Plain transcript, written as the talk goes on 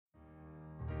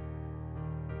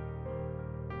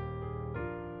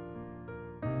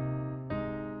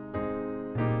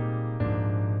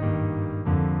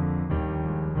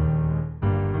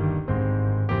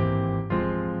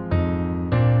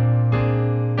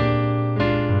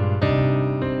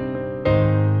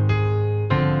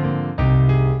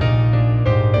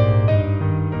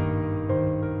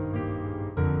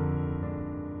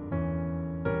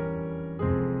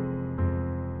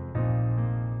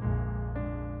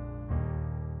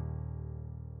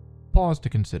Pause to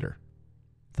Consider,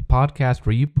 the podcast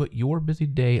where you put your busy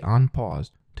day on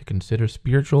pause to consider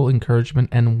spiritual encouragement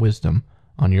and wisdom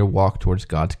on your walk towards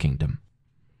God's kingdom.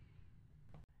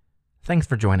 Thanks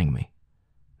for joining me.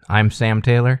 I'm Sam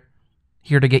Taylor,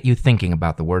 here to get you thinking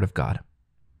about the Word of God.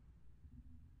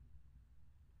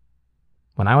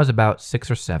 When I was about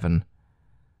 6 or 7,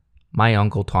 my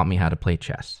uncle taught me how to play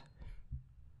chess.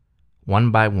 One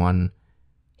by one,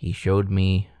 he showed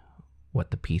me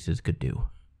what the pieces could do.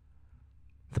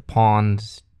 The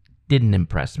pawns didn't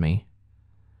impress me.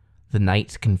 The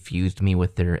knights confused me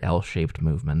with their L-shaped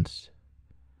movements.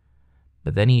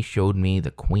 But then he showed me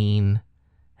the queen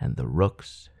and the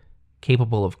rooks,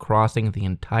 capable of crossing the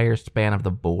entire span of the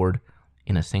board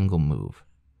in a single move.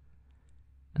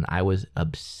 And I was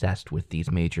obsessed with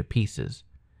these major pieces,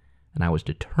 and I was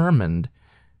determined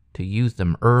to use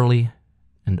them early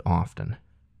and often.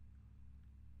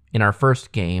 In our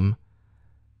first game,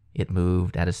 it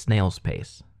moved at a snail's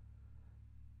pace.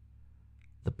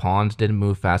 The pawns didn't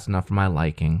move fast enough for my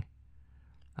liking.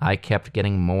 I kept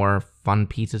getting more fun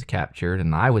pieces captured,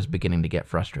 and I was beginning to get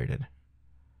frustrated.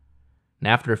 And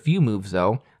after a few moves,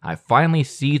 though, I finally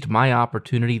seized my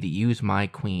opportunity to use my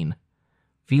queen.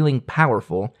 Feeling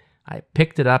powerful, I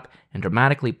picked it up and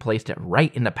dramatically placed it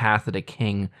right in the path of the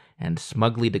king and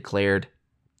smugly declared,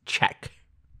 "Check."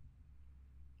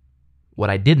 What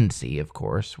I didn't see, of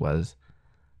course, was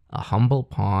a humble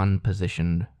pawn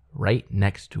positioned right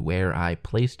next to where I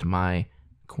placed my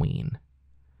queen.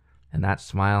 And that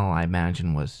smile, I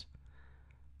imagine, was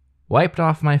wiped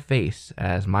off my face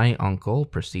as my uncle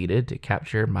proceeded to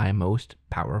capture my most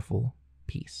powerful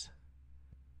piece.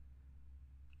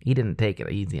 He didn't take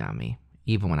it easy on me,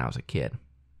 even when I was a kid.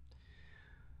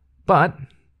 But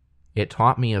it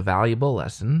taught me a valuable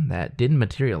lesson that didn't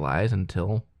materialize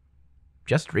until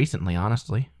just recently,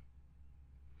 honestly.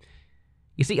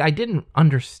 You see, I didn't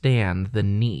understand the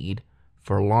need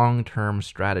for long-term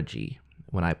strategy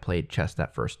when I played chess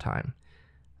that first time.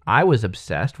 I was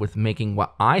obsessed with making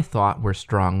what I thought were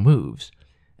strong moves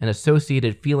and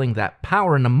associated feeling that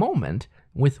power in the moment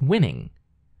with winning,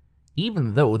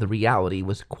 even though the reality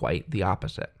was quite the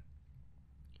opposite.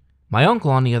 My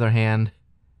uncle, on the other hand,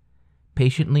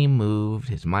 patiently moved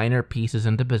his minor pieces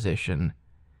into position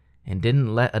and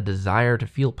didn't let a desire to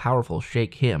feel powerful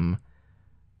shake him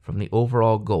from the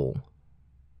overall goal,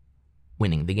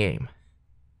 winning the game.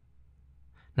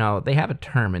 Now, they have a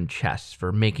term in chess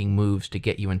for making moves to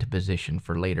get you into position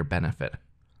for later benefit.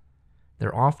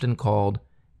 They're often called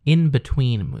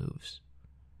in-between moves.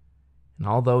 And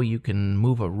although you can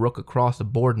move a rook across the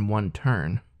board in one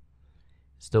turn,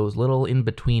 it's those little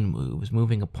in-between moves,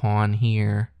 moving a pawn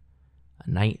here, a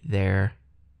knight there.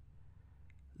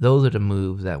 Those are the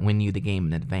moves that win you the game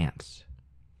in advance.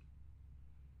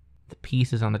 The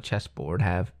pieces on the chessboard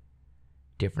have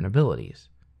different abilities,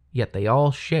 yet they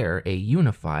all share a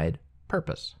unified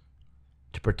purpose: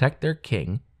 to protect their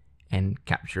king and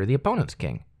capture the opponent's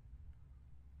king.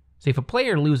 So if a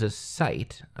player loses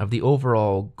sight of the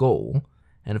overall goal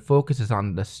and focuses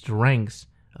on the strengths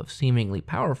of seemingly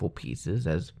powerful pieces,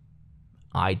 as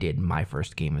I did in my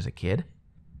first game as a kid,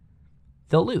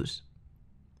 they'll lose.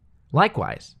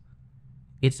 Likewise,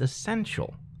 it's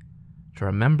essential to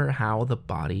remember how the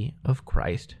body of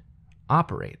Christ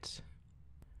operates.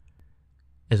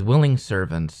 As willing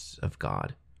servants of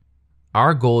God,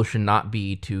 our goal should not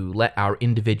be to let our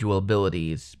individual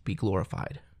abilities be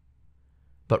glorified,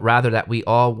 but rather that we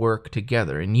all work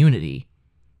together in unity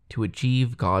to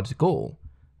achieve God's goal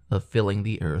of filling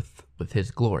the earth with His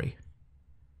glory.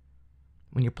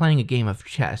 When you're playing a game of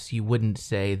chess, you wouldn't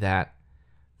say that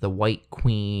the white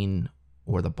queen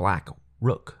or the black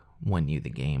rook won you the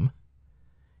game.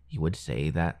 You would say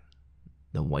that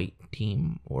the white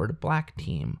team or the black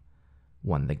team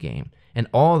won the game. And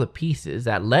all the pieces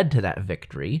that led to that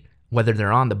victory, whether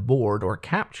they're on the board or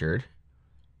captured,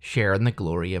 share in the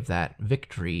glory of that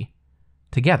victory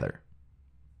together.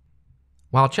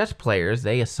 While chess players,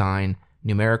 they assign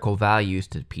numerical values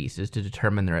to pieces to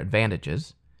determine their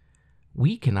advantages,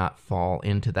 we cannot fall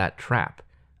into that trap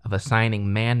of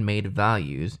assigning man-made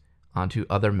values onto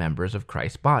other members of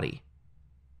Christ's body.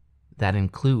 That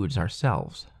includes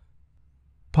ourselves.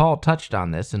 Paul touched on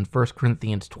this in 1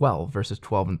 Corinthians 12, verses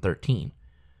 12 and 13.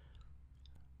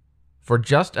 For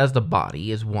just as the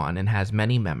body is one and has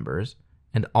many members,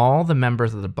 and all the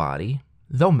members of the body,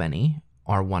 though many,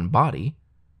 are one body,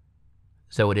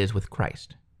 so it is with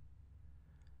Christ.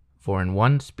 For in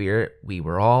one Spirit we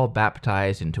were all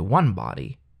baptized into one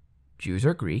body, Jews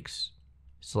or Greeks,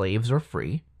 slaves or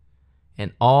free,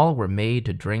 and all were made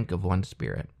to drink of one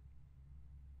Spirit.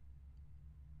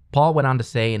 Paul went on to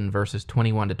say in verses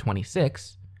 21 to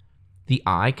 26, The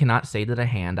eye cannot say to the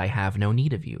hand, I have no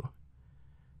need of you.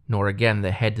 Nor again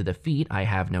the head to the feet, I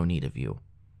have no need of you.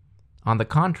 On the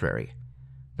contrary,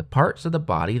 the parts of the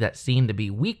body that seem to be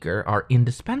weaker are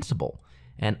indispensable,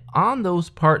 and on those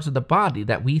parts of the body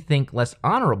that we think less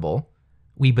honorable,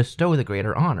 we bestow the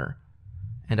greater honor,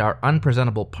 and our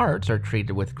unpresentable parts are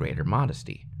treated with greater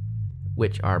modesty,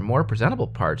 which our more presentable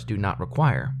parts do not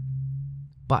require.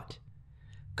 But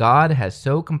God has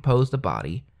so composed the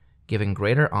body, giving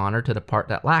greater honor to the part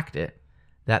that lacked it,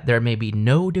 that there may be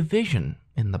no division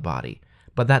in the body,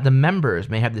 but that the members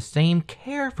may have the same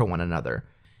care for one another.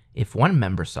 If one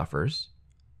member suffers,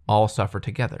 all suffer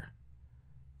together.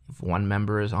 If one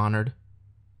member is honored,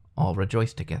 all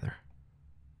rejoice together.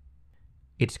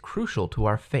 It's crucial to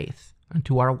our faith and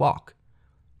to our walk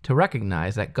to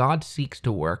recognize that God seeks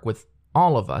to work with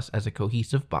all of us as a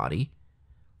cohesive body,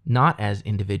 not as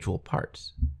individual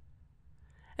parts.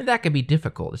 And that can be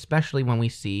difficult, especially when we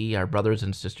see our brothers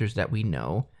and sisters that we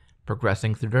know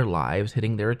progressing through their lives,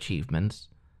 hitting their achievements,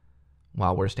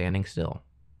 while we're standing still.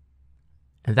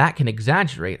 And that can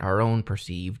exaggerate our own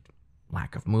perceived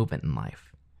lack of movement in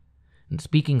life. And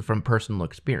speaking from personal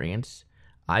experience,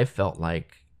 I've felt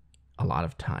like a lot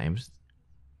of times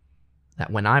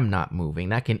that when I'm not moving,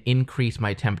 that can increase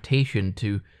my temptation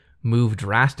to move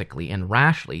drastically and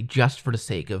rashly just for the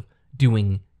sake of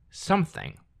doing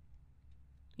something.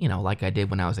 You know, like I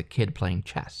did when I was a kid playing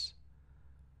chess.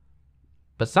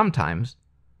 But sometimes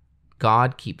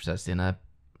God keeps us in a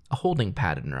holding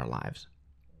pattern in our lives.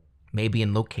 Maybe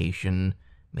in location,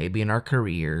 maybe in our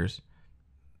careers,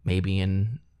 maybe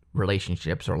in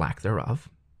relationships or lack thereof.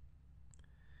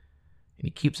 And He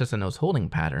keeps us in those holding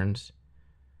patterns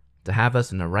to have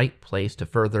us in the right place to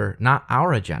further not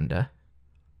our agenda,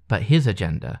 but His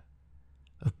agenda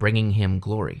of bringing Him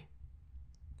glory.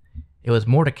 It was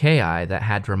Mordecai that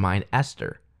had to remind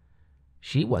Esther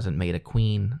she wasn't made a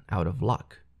queen out of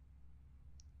luck.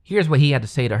 Here's what he had to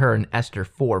say to her in Esther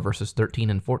 4, verses 13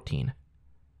 and 14.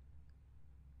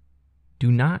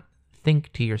 Do not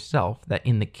think to yourself that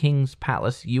in the king's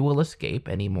palace you will escape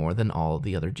any more than all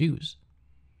the other Jews.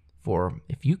 For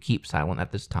if you keep silent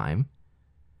at this time,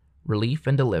 relief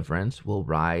and deliverance will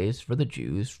rise for the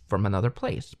Jews from another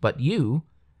place, but you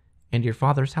and your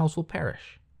father's house will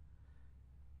perish.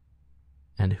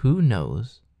 And who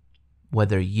knows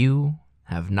whether you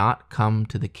have not come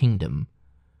to the kingdom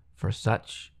for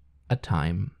such a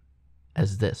time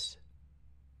as this?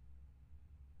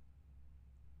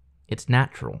 It's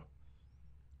natural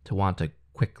to want to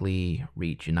quickly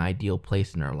reach an ideal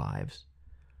place in our lives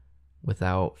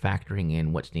without factoring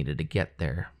in what's needed to get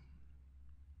there.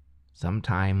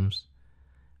 Sometimes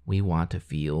we want to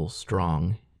feel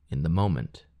strong in the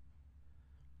moment,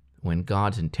 when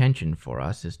God's intention for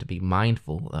us is to be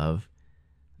mindful of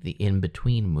the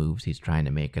in-between moves He's trying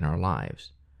to make in our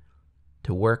lives,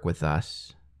 to work with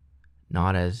us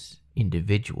not as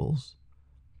individuals,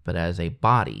 but as a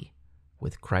body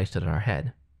with Christ at our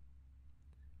head.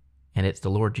 And it's the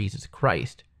Lord Jesus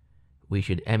Christ we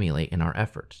should emulate in our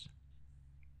efforts.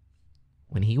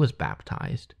 When He was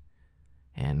baptized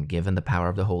and given the power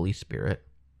of the Holy Spirit,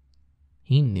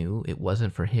 He knew it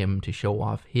wasn't for Him to show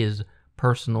off His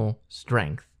personal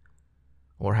strength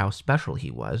or how special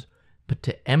He was, but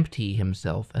to empty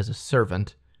Himself as a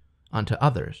servant unto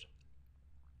others.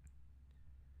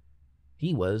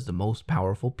 He was the most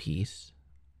powerful piece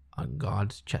on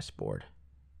God's chessboard.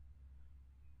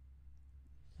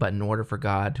 But in order for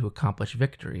God to accomplish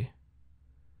victory,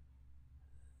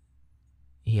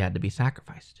 He had to be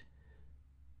sacrificed.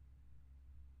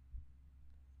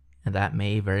 And that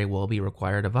may very well be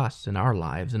required of us in our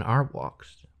lives, in our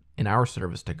walks, in our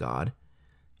service to God,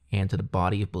 and to the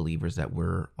body of believers that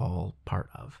we're all part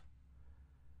of.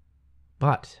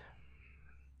 But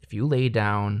if you lay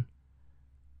down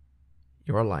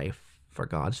your life for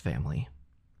God's family,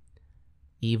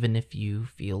 even if you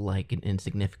feel like an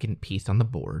insignificant piece on the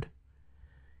board,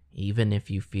 even if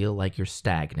you feel like you're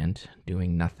stagnant,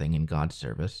 doing nothing in God's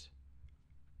service,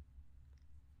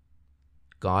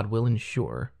 God will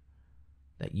ensure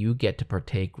that you get to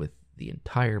partake with the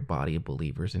entire body of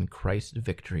believers in Christ's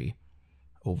victory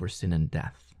over sin and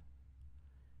death.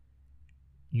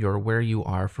 You're where you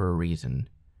are for a reason,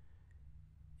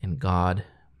 and God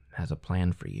has a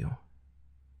plan for you,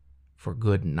 for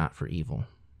good and not for evil.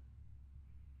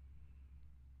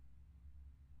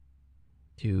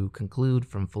 To conclude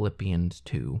from Philippians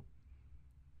 2,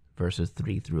 verses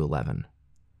 3 through 11.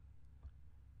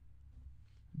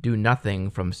 Do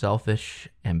nothing from selfish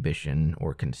ambition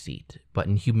or conceit, but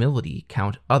in humility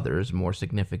count others more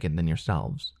significant than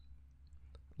yourselves.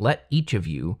 Let each of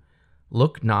you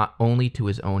look not only to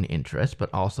his own interest, but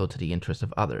also to the interest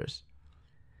of others.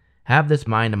 Have this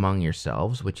mind among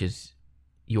yourselves, which is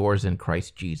yours in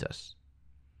Christ Jesus,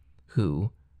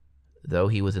 who, though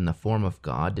he was in the form of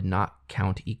God, did not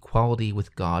count equality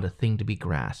with God a thing to be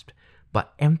grasped,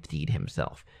 but emptied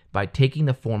himself by taking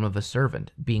the form of a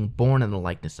servant, being born in the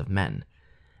likeness of men.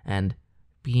 And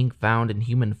being found in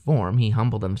human form, he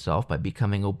humbled himself by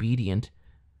becoming obedient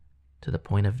to the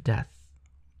point of death,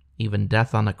 even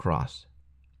death on a cross.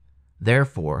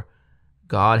 Therefore,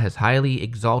 God has highly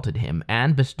exalted him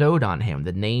and bestowed on him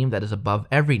the name that is above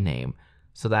every name,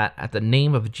 so that at the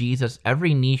name of Jesus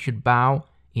every knee should bow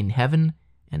in heaven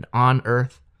and on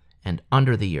earth and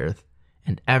under the earth,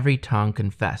 and every tongue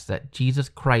confess that Jesus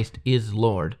Christ is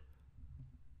Lord,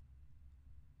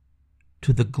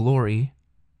 to the glory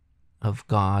of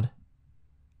God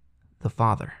the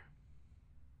Father.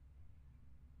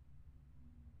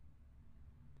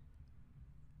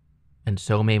 And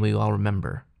so may we all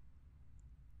remember,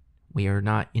 we are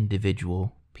not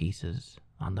individual pieces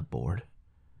on the board.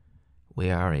 We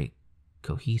are a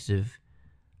cohesive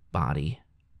body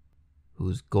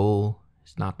whose goal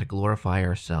is not to glorify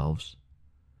ourselves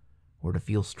or to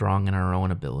feel strong in our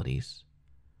own abilities,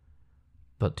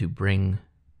 but to bring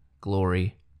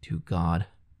glory to God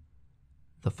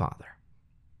the Father.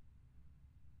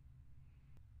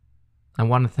 I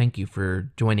want to thank you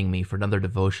for joining me for another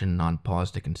devotion on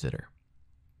Pause to Consider.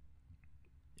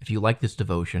 If you like this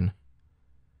devotion,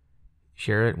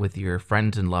 share it with your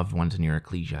friends and loved ones in your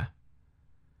ecclesia.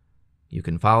 You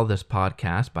can follow this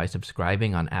podcast by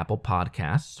subscribing on Apple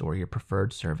Podcasts or your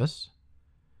preferred service,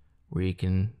 where you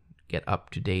can get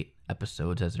up-to-date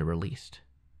episodes as they're released.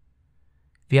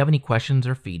 If you have any questions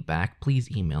or feedback,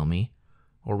 please email me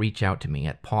or reach out to me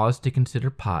at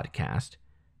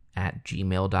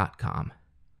pausetoconsiderpodcast@gmail.com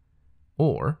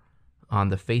or on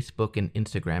the Facebook and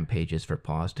Instagram pages for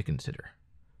Pause to Consider.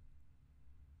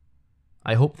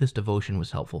 I hope this devotion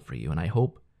was helpful for you, and I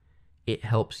hope it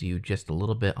helps you just a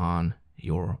little bit on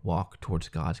your walk towards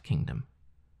God's kingdom.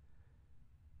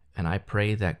 And I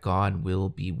pray that God will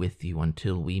be with you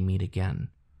until we meet again,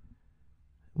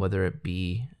 whether it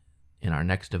be in our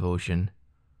next devotion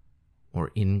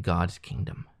or in God's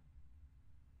kingdom.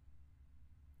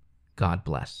 God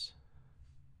bless.